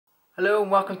Hello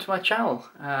and welcome to my channel.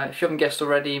 If you haven't guessed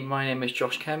already, my name is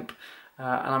Josh Kemp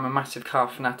and I'm a massive car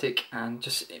fanatic and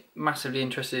just massively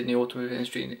interested in the automobile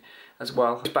industry as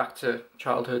well. Back to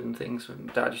childhood and things, when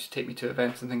Dad used to take me to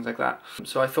events and things like that.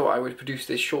 So I thought I would produce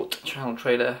this short channel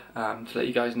trailer to let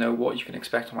you guys know what you can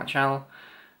expect on my channel.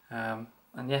 And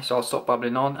yes, I'll stop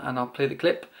babbling on and I'll play the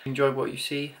clip. If you enjoy what you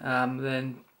see,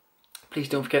 then please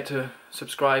don't forget to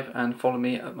subscribe and follow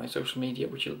me at my social media,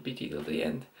 which will be detailed at the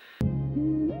end.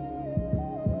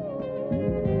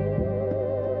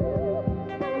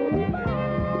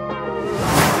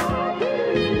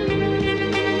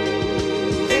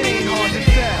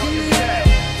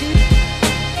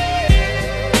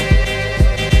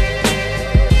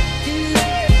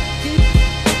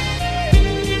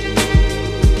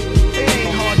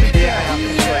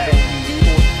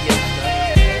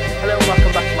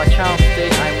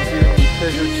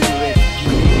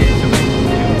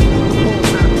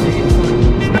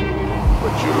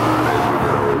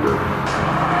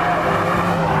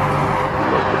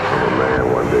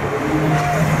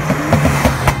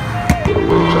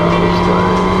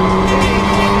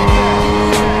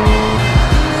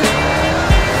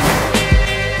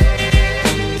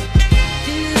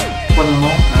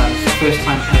 First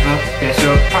time ever. Okay,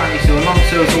 so apparently, a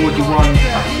non-sales already won